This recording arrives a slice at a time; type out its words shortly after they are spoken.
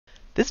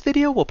This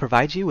video will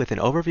provide you with an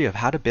overview of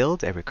how to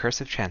build a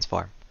recursive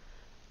transform.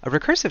 A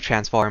recursive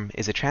transform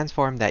is a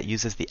transform that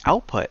uses the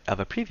output of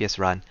a previous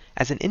run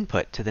as an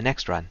input to the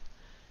next run.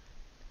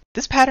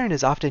 This pattern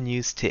is often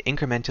used to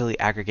incrementally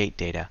aggregate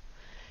data.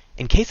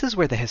 In cases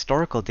where the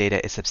historical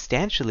data is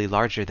substantially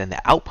larger than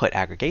the output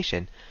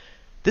aggregation,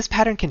 this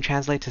pattern can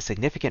translate to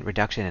significant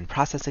reduction in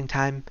processing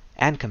time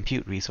and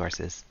compute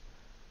resources.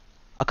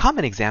 A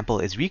common example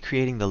is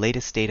recreating the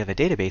latest state of a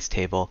database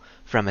table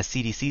from a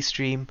CDC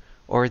stream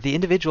or the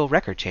individual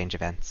record change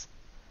events.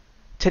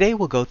 Today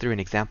we'll go through an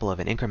example of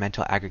an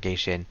incremental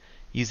aggregation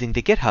using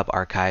the GitHub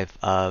archive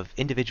of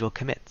individual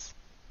commits.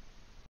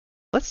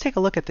 Let's take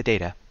a look at the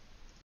data.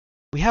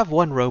 We have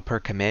one row per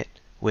commit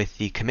with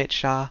the commit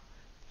SHA,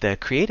 the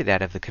created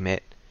at of the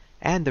commit,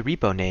 and the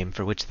repo name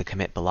for which the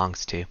commit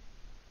belongs to.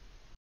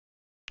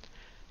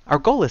 Our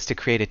goal is to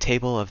create a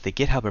table of the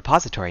GitHub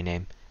repository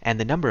name and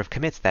the number of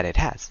commits that it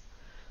has.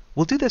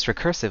 We'll do this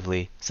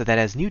recursively so that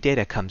as new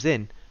data comes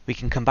in, we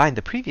can combine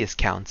the previous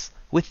counts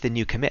with the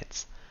new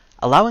commits,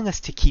 allowing us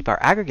to keep our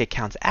aggregate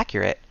counts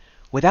accurate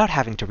without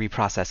having to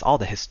reprocess all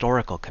the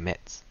historical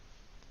commits.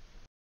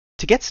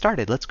 To get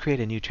started, let's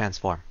create a new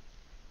transform.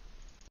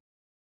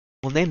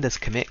 We'll name this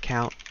commit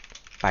count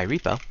by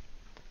repo,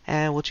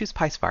 and we'll choose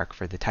PySpark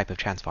for the type of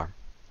transform.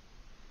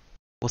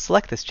 We'll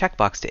select this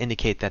checkbox to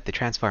indicate that the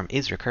transform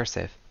is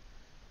recursive,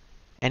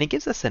 and it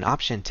gives us an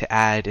option to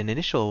add an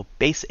initial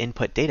base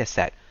input data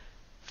set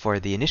for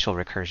the initial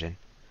recursion.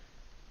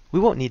 We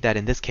won't need that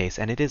in this case,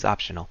 and it is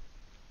optional.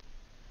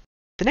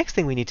 The next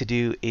thing we need to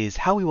do is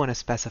how we want to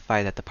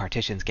specify that the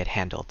partitions get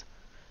handled.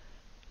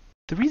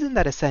 The reason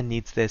that Ascend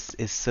needs this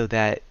is so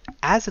that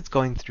as it's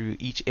going through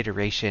each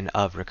iteration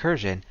of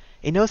recursion,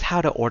 it knows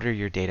how to order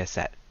your data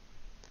set.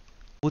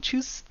 We'll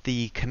choose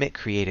the commit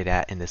created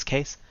at in this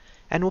case,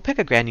 and we'll pick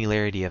a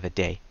granularity of a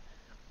day.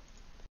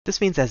 This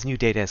means as new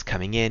data is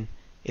coming in,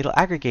 it'll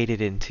aggregate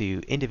it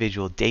into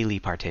individual daily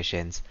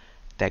partitions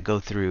that go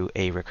through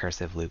a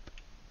recursive loop.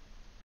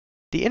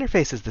 The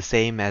interface is the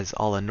same as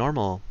all a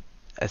normal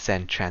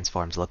Ascend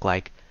transforms look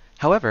like.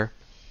 However,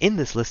 in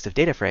this list of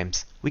data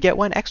frames, we get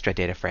one extra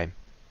data frame,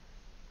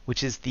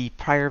 which is the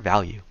prior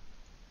value.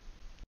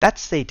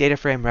 That's a data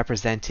frame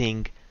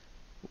representing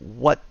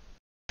what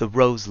the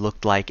rows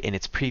looked like in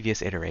its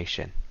previous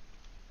iteration.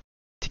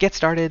 To get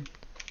started,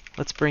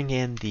 let's bring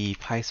in the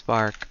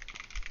PySpark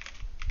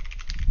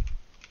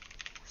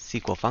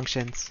SQL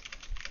functions,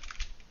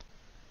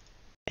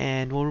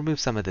 and we'll remove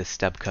some of this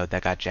stub code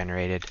that got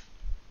generated.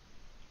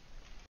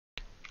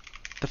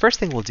 The first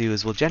thing we'll do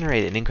is we'll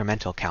generate an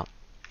incremental count.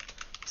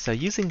 So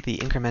using the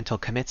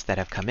incremental commits that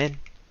have come in,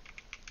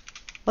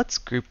 let's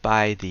group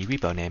by the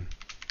repo name,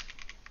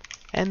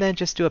 and then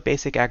just do a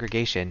basic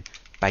aggregation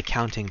by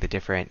counting the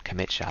different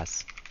commit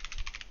SHAs.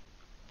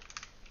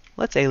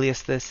 Let's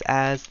alias this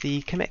as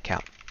the commit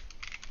count.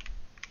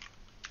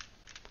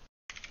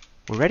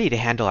 We're ready to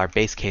handle our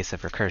base case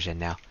of recursion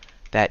now,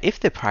 that if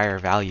the prior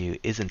value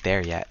isn't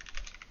there yet,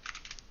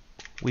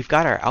 we've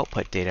got our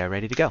output data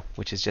ready to go,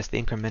 which is just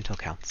the incremental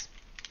counts.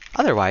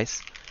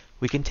 Otherwise,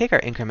 we can take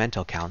our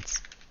incremental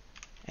counts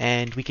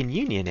and we can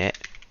union it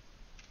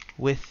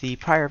with the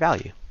prior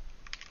value.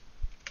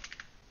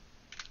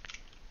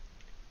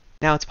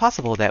 Now it's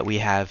possible that we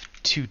have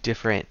two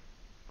different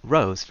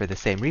rows for the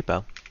same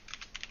repo.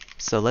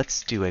 So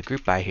let's do a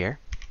group by here.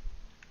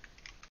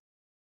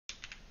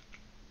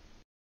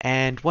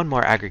 And one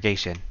more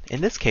aggregation.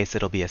 In this case,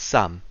 it'll be a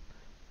sum,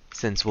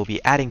 since we'll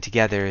be adding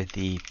together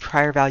the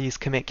prior values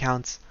commit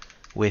counts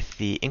with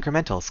the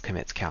incrementals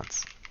commits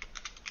counts.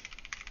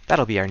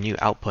 That'll be our new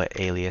output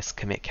alias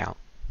commit count.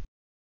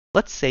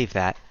 Let's save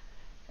that,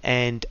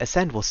 and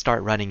Ascend will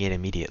start running it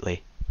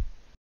immediately.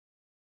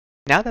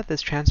 Now that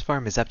this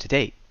transform is up to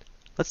date,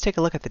 let's take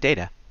a look at the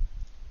data.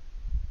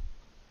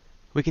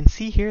 We can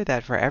see here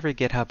that for every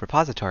GitHub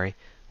repository,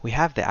 we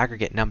have the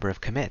aggregate number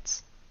of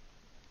commits.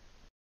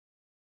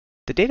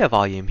 The data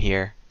volume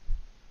here,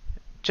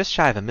 just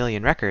shy of 1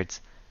 million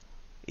records,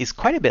 is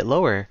quite a bit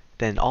lower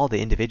than all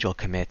the individual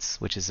commits,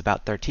 which is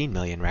about 13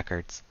 million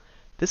records.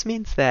 This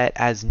means that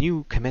as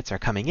new commits are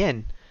coming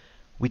in,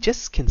 we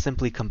just can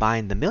simply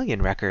combine the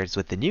million records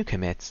with the new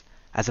commits,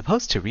 as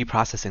opposed to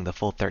reprocessing the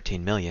full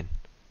 13 million.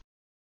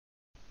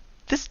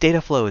 This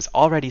data flow is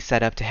already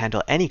set up to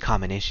handle any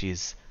common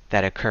issues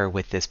that occur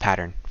with this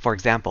pattern. For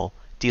example,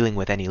 dealing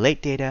with any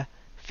late data,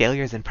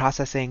 failures in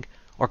processing,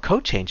 or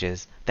code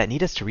changes that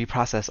need us to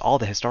reprocess all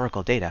the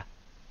historical data.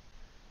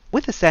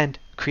 With Ascend,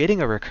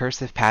 creating a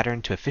recursive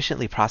pattern to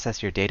efficiently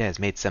process your data is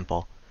made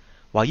simple.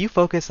 While you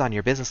focus on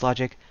your business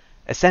logic,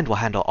 Ascend will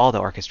handle all the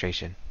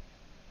orchestration.